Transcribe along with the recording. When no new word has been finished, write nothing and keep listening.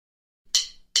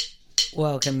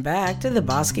Welcome back to the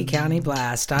Bosque County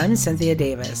Blast. I'm Cynthia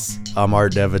Davis. I'm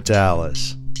Art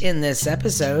DeVitalis. In this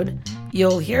episode,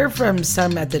 you'll hear from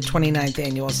some at the 29th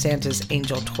Annual Santa's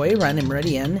Angel Toy Run in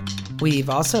Meridian. We've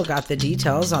also got the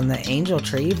details on the Angel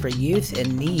Tree for youth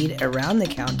in need around the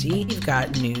county. You've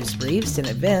got news briefs and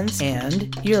events,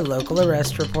 and your local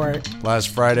arrest report. Last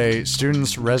Friday,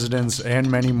 students, residents,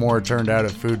 and many more turned out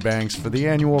at food banks for the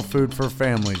annual Food for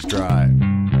Families drive.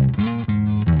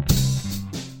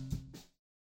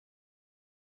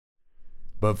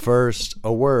 But first,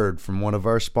 a word from one of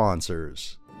our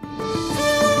sponsors.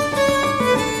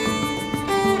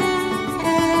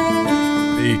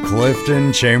 The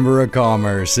Clifton Chamber of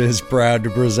Commerce is proud to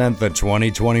present the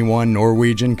 2021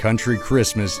 Norwegian Country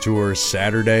Christmas Tour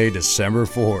Saturday, December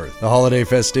 4th. The holiday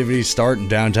festivities start in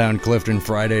downtown Clifton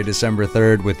Friday, December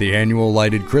 3rd with the annual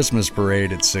lighted Christmas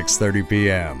parade at 6:30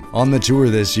 p.m. On the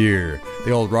tour this year, the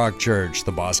Old Rock Church,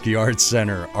 the Bosque Arts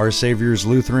Center, Our Savior's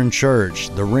Lutheran Church,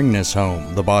 the Ringness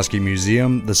Home, the Bosque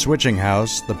Museum, the Switching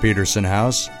House, the Peterson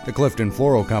House, the Clifton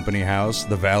Floral Company House,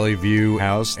 the Valley View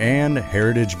House, and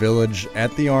Heritage Village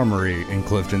at the Armory in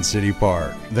Clifton City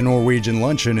Park. The Norwegian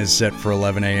luncheon is set for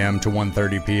 11 a.m. to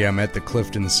 1:30 p.m. at the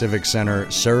Clifton Civic Center,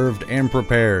 served and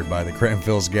prepared by the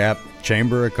Cranfills Gap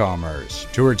Chamber of Commerce.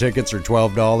 Tour tickets are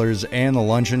 $12 and the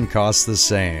luncheon costs the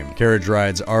same. Carriage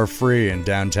rides are free in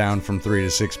downtown from 3 to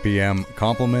 6 p.m.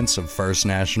 Compliments of First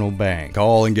National Bank.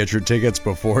 Call and get your tickets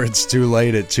before it's too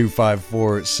late at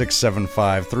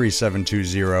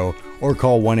 254-675-3720 or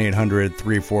call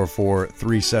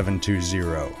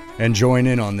 1-800-344-3720. And join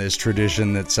in on this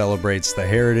tradition that celebrates the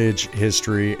heritage,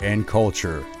 history, and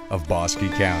culture of Bosque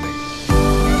County.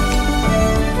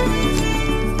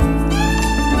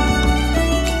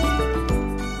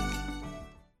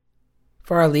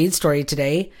 For our lead story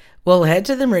today, we'll head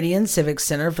to the Meridian Civic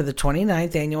Center for the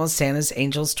 29th Annual Santa's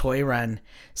Angels Toy Run.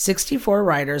 64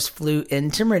 riders flew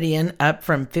into Meridian, up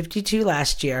from 52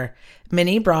 last year.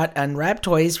 Many brought unwrapped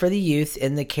toys for the youth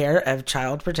in the care of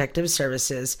Child Protective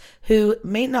Services, who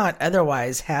may not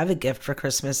otherwise have a gift for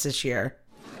Christmas this year.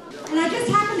 And I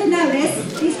just happened to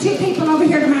notice these two people over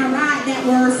here to my right that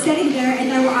were sitting there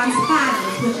and they were on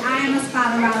spiders, which I am a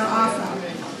spider rider also.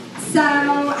 So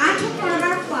I took one of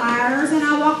our flyers and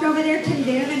I walked over there to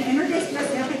them and introduced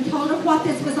myself and told them what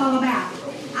this was all about.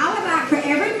 I would like for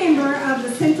every member of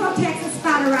the Central Texas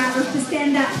Spider Riders to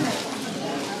stand up, please.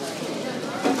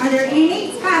 Are there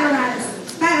any spider riders?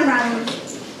 Spider riders?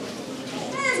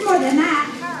 There's more than that.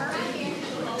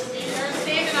 They're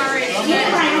standing already. Anyway, I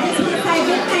just want to say a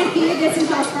big thank you. This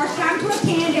is our first time to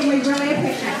attend and we really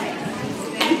appreciate it.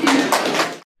 Thank you.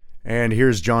 And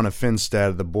here's Jonna Finstad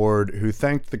of the board, who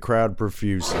thanked the crowd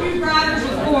profusely. Food riders,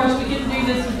 of course, we couldn't do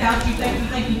this without you.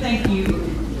 Thank you.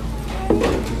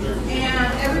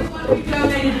 And everyone who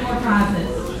donated more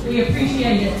prizes. We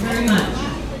appreciate it very much.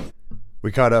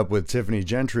 We caught up with Tiffany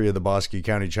Gentry of the Bosque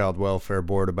County Child Welfare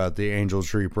Board about the Angel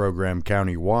Tree program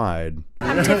countywide.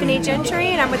 I'm Tiffany Gentry,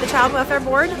 and I'm with the Child Welfare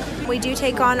Board. We do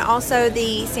take on also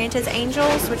the Santa's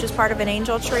Angels, which is part of an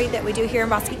angel tree that we do here in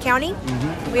Bosque County.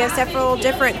 We have several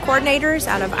different coordinators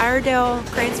out of Iredell,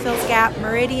 Cranfills Gap,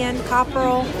 Meridian,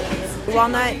 Copperell,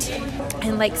 Walnut,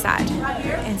 and Lakeside.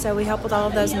 And so we help with all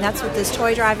of those, and that's what this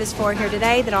toy drive is for here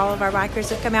today, that all of our bikers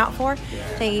have come out for.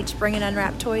 They each bring an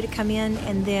unwrapped toy to come in,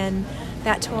 and then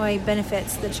that toy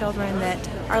benefits the children that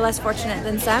are less fortunate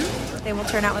than some. They will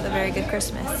turn out with a very good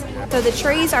Christmas. So the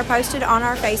trees are posted on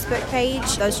our Facebook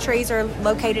page. Those trees are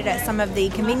located at some of the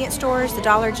convenience stores, the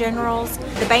Dollar Generals,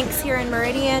 the banks here in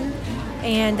Meridian,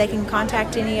 and they can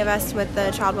contact any of us with the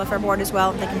Child Welfare Board as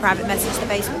well. They can private message the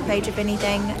Facebook page if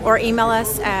anything, or email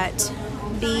us at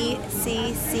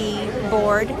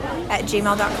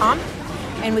bccboard@gmail.com.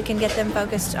 and we can get them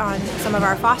focused on some of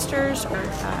our fosters or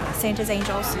Santa's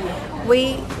Angels.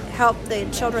 We help the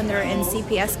children that are in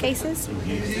CPS cases,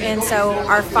 and so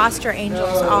our foster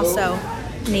angels also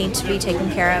need to be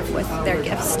taken care of with their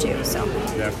gifts too. So.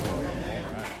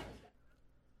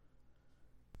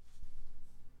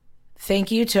 Thank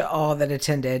you to all that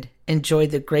attended. Enjoy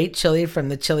the great chili from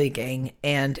the Chili Gang,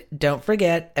 and don't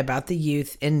forget about the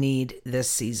youth in need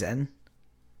this season.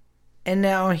 And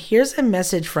now, here's a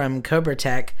message from Cobra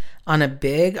Tech on a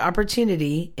big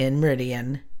opportunity in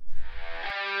Meridian.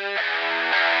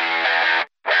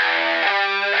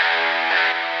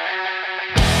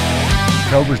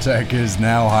 Cobra Tech is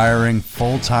now hiring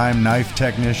full-time knife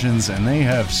technicians, and they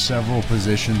have several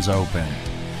positions open.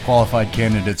 Qualified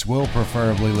candidates will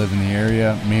preferably live in the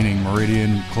area, meaning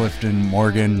Meridian, Clifton,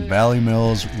 Morgan, Valley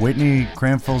Mills, Whitney,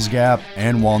 Cranfills Gap,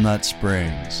 and Walnut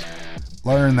Springs.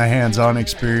 Learn the hands-on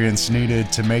experience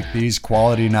needed to make these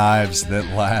quality knives that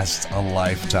last a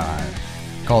lifetime.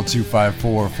 Call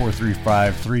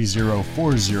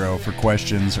 254-435-3040 for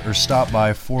questions or stop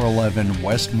by 411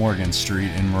 West Morgan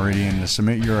Street in Meridian to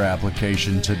submit your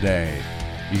application today.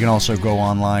 You can also go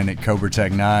online at Cobra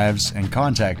Tech Knives and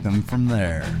contact them from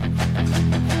there.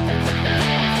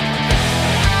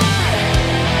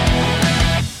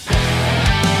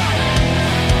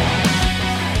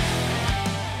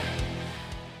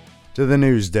 To the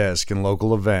news desk and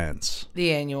local events.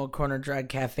 The annual Corner Drug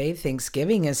Cafe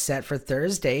Thanksgiving is set for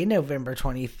Thursday, November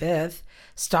 25th.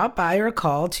 Stop by or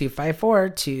call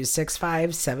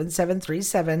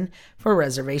 254-265-7737 for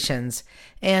reservations.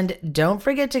 And don't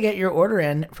forget to get your order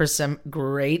in for some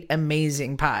great,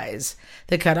 amazing pies.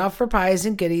 The cutoff for pies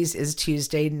and goodies is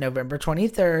Tuesday, November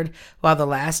 23rd, while the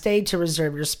last day to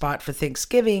reserve your spot for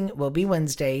Thanksgiving will be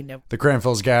Wednesday. The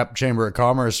Cranfills Gap Chamber of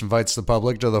Commerce invites the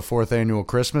public to the 4th Annual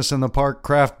Christmas in the Park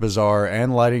Craft Bazaar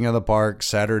and Lighting of the Park,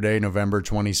 Saturday, November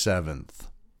 27th.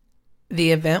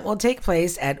 The event will take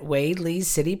place at Wade Lee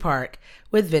City Park,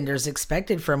 with vendors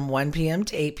expected from 1 p.m.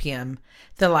 to 8 p.m.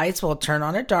 The lights will turn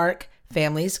on at dark.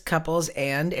 Families, couples,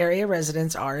 and area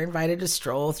residents are invited to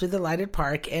stroll through the lighted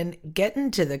park and get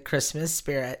into the Christmas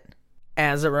spirit.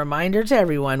 As a reminder to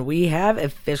everyone, we have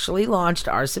officially launched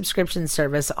our subscription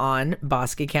service on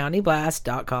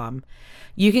BosqueCountyBlast.com.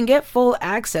 You can get full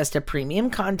access to premium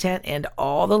content and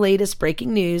all the latest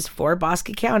breaking news for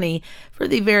Bosque County for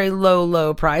the very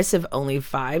low price of only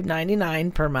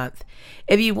 $5.99 per month.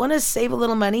 If you want to save a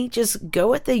little money, just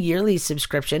go with the yearly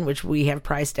subscription, which we have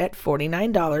priced at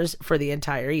 $49 for the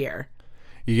entire year.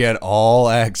 You get all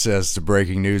access to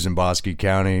breaking news in Bosque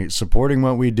County, supporting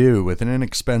what we do with an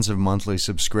inexpensive monthly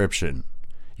subscription.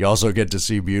 You also get to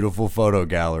see beautiful photo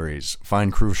galleries,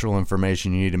 find crucial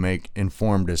information you need to make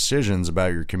informed decisions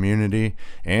about your community,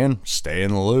 and stay in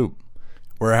the loop.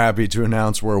 We're happy to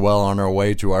announce we're well on our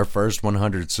way to our first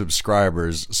 100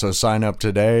 subscribers, so sign up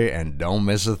today and don't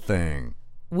miss a thing.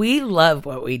 We love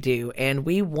what we do, and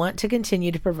we want to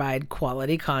continue to provide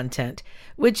quality content,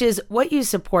 which is what you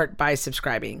support by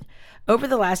subscribing. Over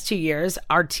the last 2 years,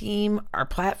 our team, our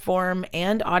platform,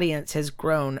 and audience has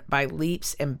grown by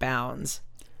leaps and bounds.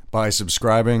 By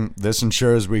subscribing, this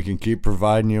ensures we can keep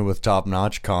providing you with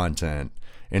top-notch content.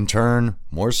 In turn,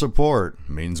 more support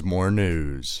means more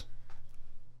news.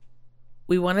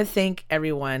 We want to thank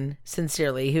everyone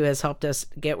sincerely who has helped us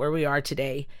get where we are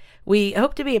today. We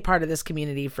hope to be a part of this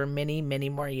community for many, many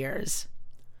more years.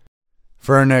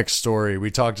 For our next story,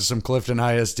 we talked to some Clifton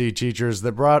ISD teachers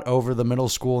that brought over the Middle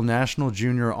School National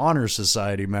Junior Honor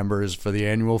Society members for the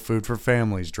annual Food for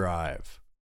Families drive.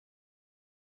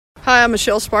 Hi, I'm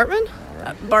Michelle Spartman.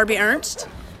 Barbie Ernst.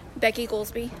 Becky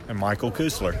Goolsby. And Michael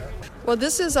Kusler. Well,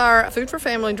 this is our Food for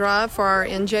Family drive for our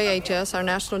NJHS, our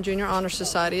National Junior Honor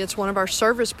Society. It's one of our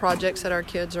service projects that our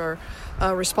kids are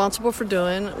responsible for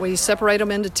doing. We separate them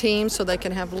into teams so they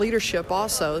can have leadership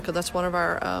also, because that's one of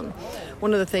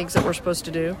the things that we're supposed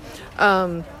to do.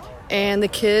 And the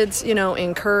kids,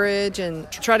 encourage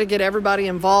and try to get everybody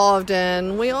involved.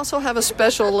 And we also have a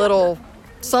special little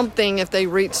something if they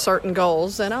reach certain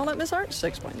goals, and I'll let Ms. Ernst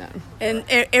explain that. And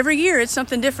every year it's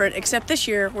something different, except this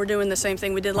year we're doing the same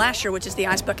thing we did last year, which is the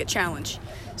Ice Bucket Challenge.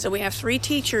 So we have 3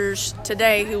 teachers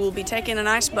today who will be taking an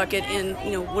ice bucket in,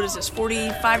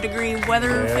 45-degree weather,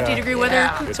 50-degree weather.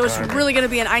 Yeah. So it's really going to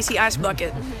be an icy ice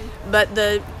bucket. But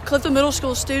the Clifton Middle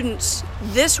School students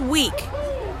this week,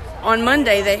 on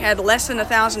Monday, they had less than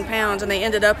 1,000 pounds, and they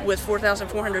ended up with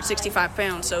 4,465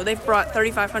 pounds. So they've brought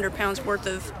 3,500 pounds worth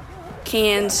of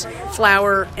cans,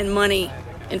 flour, and money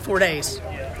in 4 days.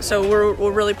 So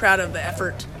we're really proud of the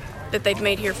effort that they've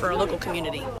made here for our local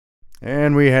community.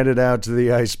 And we headed out to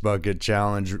the Ice Bucket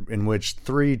Challenge, in which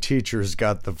 3 teachers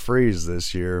got the freeze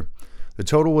this year. The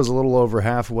total was a little over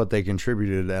half of what they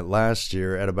contributed at last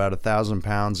year, at about 1,000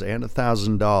 pounds and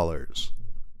 $1,000.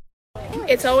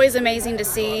 It's always amazing to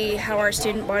see how our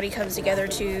student body comes together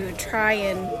to try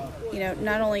and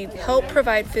not only help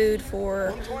provide food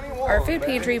for our food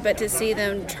pantry, but to see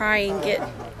them try and get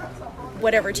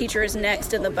whatever teacher is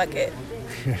next in the bucket.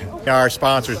 Yeah, our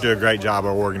sponsors do a great job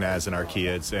of organizing our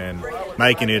kids and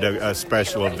making it a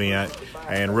special event,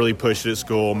 and really push it at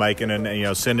school,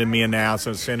 sending me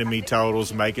announcements, sending me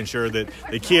totals, making sure that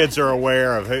the kids are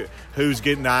aware of who's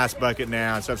getting the ice bucket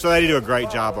now and stuff. So they do a great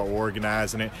job of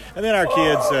organizing it. And then our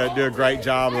kids do a great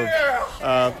job of,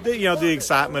 the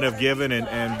excitement of giving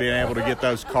and being able to get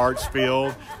those carts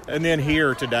filled. And then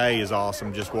here today is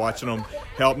awesome, just watching them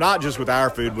help, not just with our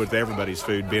food, but with everybody's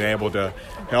food, being able to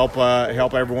help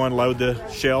everyone load the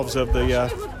shelves of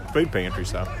the food pantry.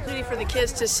 So For the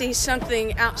kids to see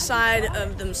something outside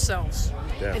of themselves,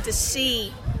 and to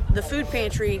see the food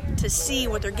pantry, to see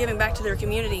what they're giving back to their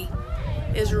community,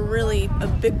 is really a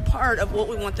big part of what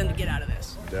we want them to get out of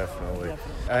this. Definitely.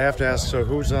 I have to ask, so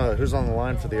who's on the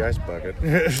line for the ice bucket?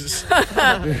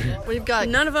 We've got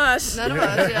None of us.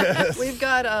 yeah. We've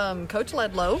got Coach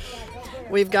Ledlow,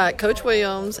 we've got Coach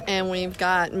Williams, and we've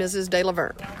got Mrs. De La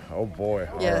Verne. Oh boy.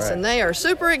 Yes, right. and they are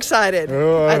super excited,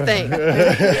 I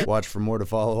think. Watch for more to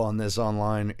follow on this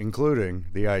online, including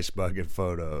the ice bucket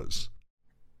photos.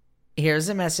 Here's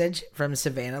a message from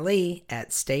Savannah Lee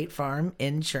at State Farm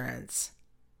Insurance.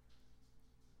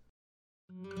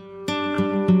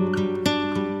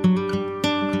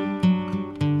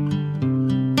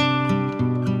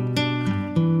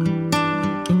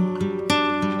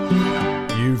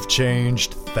 You've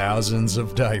changed thousands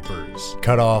of diapers,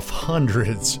 cut off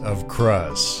hundreds of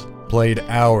crusts, played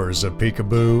hours of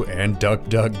peekaboo and duck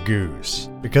duck goose,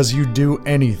 because you do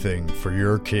anything for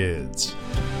your kids.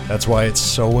 That's why it's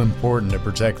so important to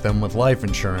protect them with life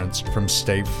insurance from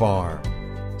State Farm.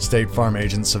 State Farm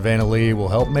agent Savannah Lee will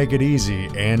help make it easy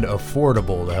and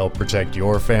affordable to help protect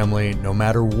your family no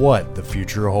matter what the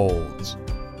future holds.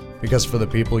 Because for the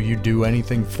people you do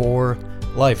anything for,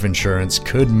 life insurance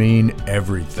could mean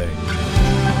everything.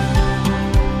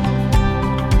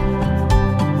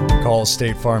 Call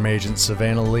State Farm agent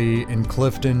Savannah Lee in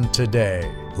Clifton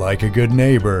today. Like a good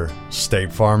neighbor,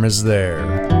 State Farm is there.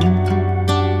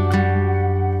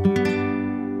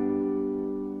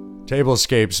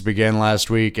 Tablescapes began last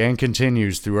week and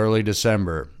continues through early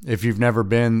December. If you've never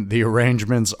been, the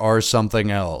arrangements are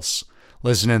something else.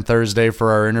 Listen in Thursday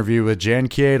for our interview with Jan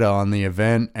Chieda on the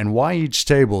event and why each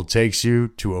table takes you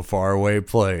to a faraway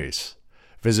place.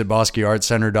 Visit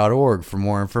BosqueArtCenter.org for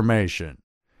more information.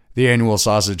 The annual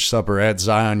Sausage Supper at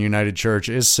Zion United Church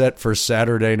is set for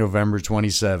Saturday, November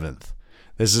 27th.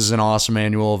 This is an awesome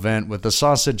annual event with the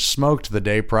sausage smoked the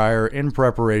day prior in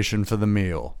preparation for the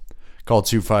meal. Call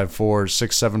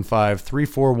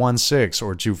 254-675-3416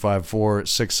 or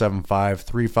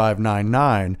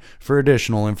 254-675-3599 for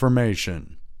additional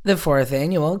information. The 4th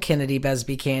annual Kennedy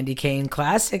Busby Candy Cane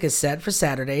Classic is set for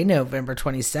Saturday, November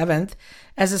 27th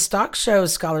as a stock show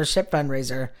scholarship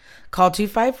fundraiser. Call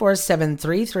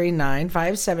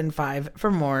 254-733-9575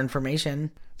 for more information.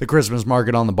 The Christmas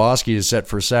market on the Bosque is set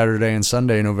for Saturday and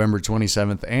Sunday, November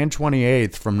 27th and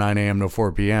 28th from 9 a.m. to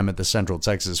 4 p.m. at the Central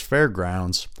Texas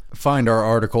Fairgrounds. Find our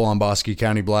article on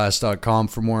BosqueCountyBlast.com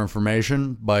for more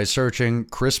information by searching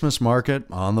Christmas Market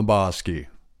on the Bosque.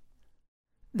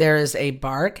 There is a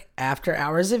Bark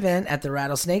after-hours event at the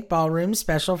Rattlesnake Ballroom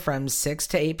special from 6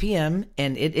 to 8 p.m.,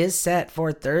 and it is set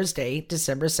for Thursday,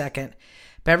 December 2nd.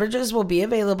 Beverages will be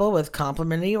available with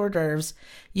complimentary hors d'oeuvres.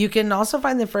 You can also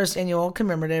find the first annual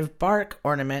commemorative bark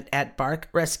ornament at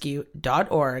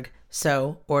barkrescue.org,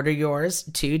 so order yours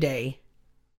today.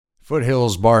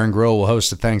 Foothills Bar and Grill will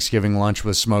host a Thanksgiving lunch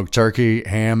with smoked turkey,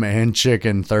 ham, and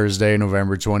chicken Thursday,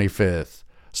 November 25th.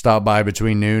 Stop by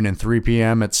between noon and 3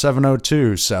 p.m. at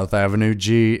 702 South Avenue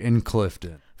G in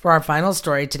Clifton. For our final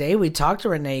story today, we talked to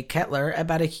Renee Kettler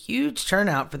about a huge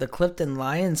turnout for the Clifton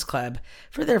Lions Club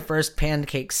for their first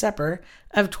pancake supper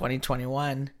of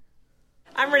 2021.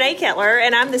 I'm Renee Kettler,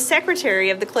 and I'm the secretary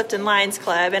of the Clifton Lions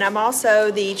Club, and I'm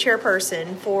also the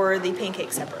chairperson for the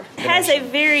Pancake Supper. It has a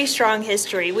very strong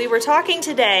history. We were talking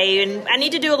today, and I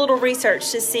need to do a little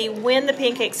research to see when the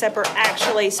Pancake Supper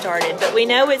actually started, but we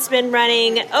know it's been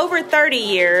running over 30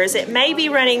 years. It may be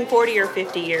running 40 or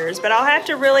 50 years, but I'll have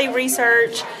to really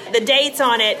research the dates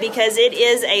on it because it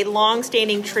is a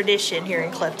long-standing tradition here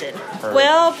in Clifton.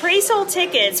 Well, pre-sold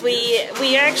tickets.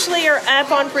 We actually are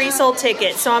up on pre-sold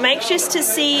tickets, so I'm anxious to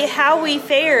see how we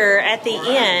fare at the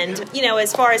end,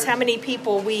 as far as how many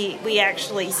people we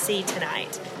actually see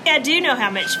tonight. I do know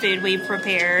how much food we've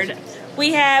prepared.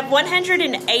 We have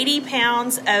 180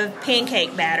 pounds of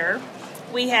pancake batter.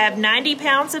 We have 90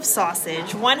 pounds of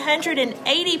sausage,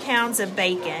 180 pounds of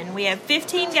bacon. We have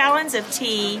 15 gallons of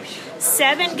tea,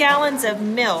 7 gallons of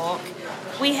milk.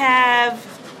 We have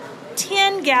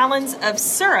 10 gallons of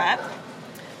syrup.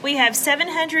 We have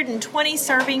 720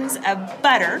 servings of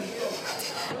butter.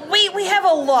 We have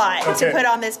a lot to put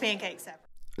on this pancake supper.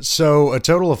 So, a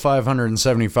total of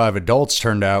 575 adults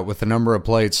turned out, with the number of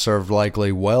plates served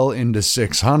likely well into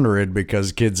 600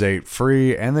 because kids ate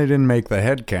free and they didn't make the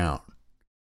head count.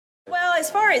 Well,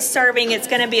 as far as serving, it's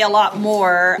going to be a lot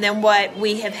more than what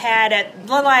we have had at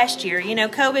the last year.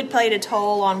 COVID played a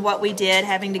toll on what we did,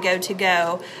 having to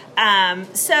go.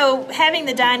 So having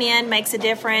the dine-in makes a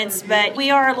difference, but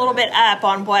we are a little bit up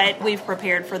on what we've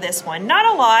prepared for this one. Not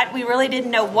a lot. We really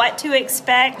didn't know what to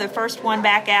expect the first one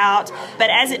back out, but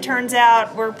as it turns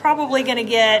out, we're probably going to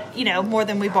get, more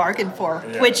than we bargained for,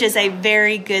 which is a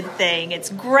very good thing. It's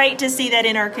great to see that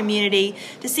in our community,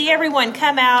 to see everyone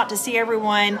come out, to see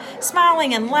everyone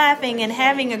smiling and laughing and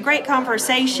having a great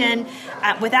conversation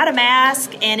without a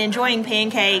mask and enjoying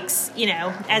pancakes,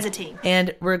 as a team.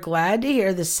 And we're glad to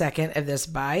hear the second of this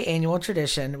biannual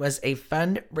tradition was a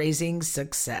fundraising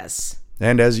success.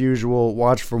 And as usual,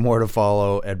 watch for more to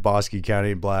follow at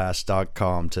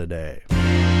BosqueCountyBlast.com today.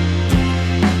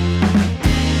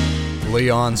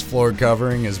 Leon's Floor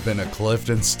Covering has been a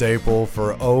Clifton staple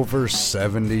for over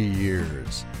 70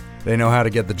 years. They know how to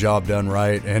get the job done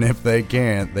right, and if they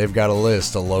can't, they've got a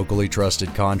list of locally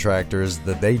trusted contractors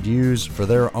that they'd use for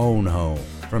their own home.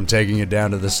 From taking it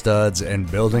down to the studs and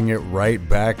building it right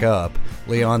back up,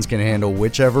 Leon's can handle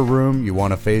whichever room you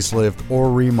want a facelift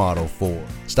or remodel for.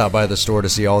 Stop by the store to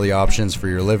see all the options for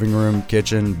your living room,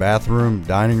 kitchen, bathroom,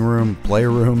 dining room,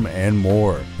 playroom, and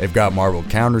more. They've got marble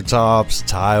countertops,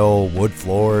 tile, wood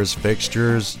floors,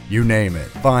 fixtures, you name it.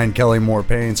 Find Kelly Moore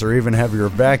Paints or even have your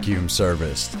vacuum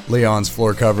serviced. Leon's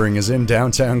Floor Covering is in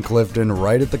downtown Clifton,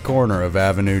 right at the corner of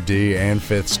Avenue D and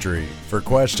 5th Street. For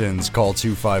questions, call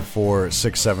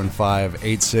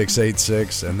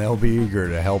 254-675-8686 and they'll be eager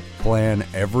to help plan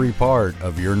every part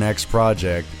of your next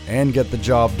project and get the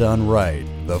job done right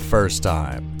the first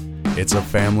time. It's a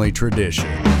family tradition.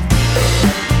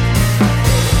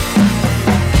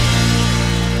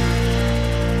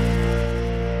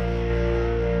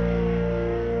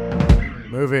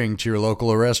 Moving to your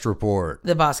local arrest report.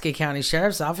 The Bosque County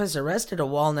Sheriff's Office arrested a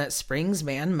Walnut Springs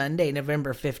man Monday,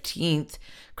 November 15th.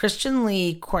 Christian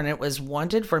Lee Cornett was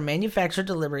wanted for manufactured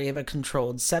delivery of a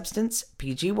controlled substance,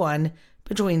 PG1,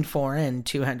 between 4 and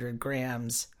 200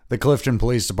 grams. The Clifton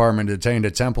Police Department detained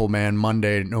a Temple man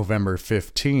Monday, November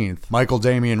 15th. Michael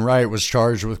Damian Wright was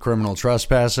charged with criminal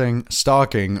trespassing,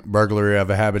 stalking, burglary of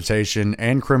a habitation,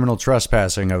 and criminal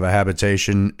trespassing of a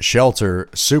habitation, shelter,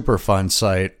 Superfund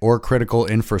site, or critical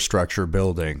infrastructure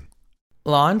building.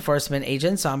 Law enforcement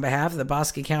agents on behalf of the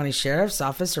Bosque County Sheriff's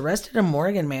Office arrested a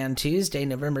Morgan man Tuesday,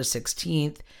 November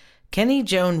 16th. Kenny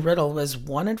Joan Riddle was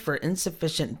wanted for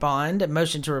insufficient bond, a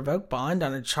motion to revoke bond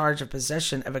on a charge of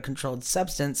possession of a controlled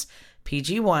substance,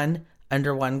 PG1,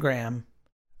 under 1 gram.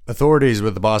 Authorities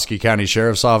with the Bosque County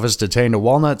Sheriff's Office detained a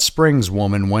Walnut Springs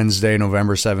woman Wednesday,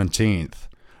 November 17th.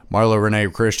 Marla Renee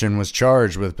Christian was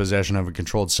charged with possession of a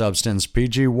controlled substance,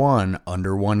 PG1,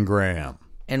 under 1 gram.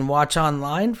 And watch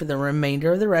online for the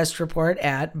remainder of the arrest report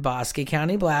at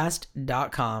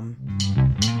BosqueCountyBlast.com.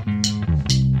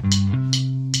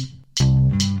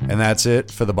 And that's it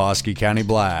for the Bosque County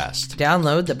Blast.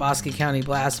 Download the Bosque County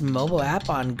Blast mobile app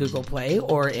on Google Play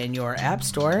or in your app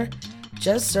store.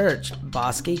 Just search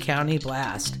Bosque County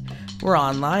Blast. We're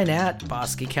online at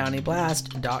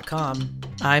BosqueCountyBlast.com.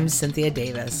 I'm Cynthia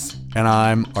Davis. And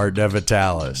I'm Art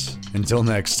DeVitalis. Until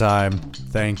next time,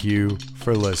 thank you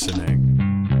for listening.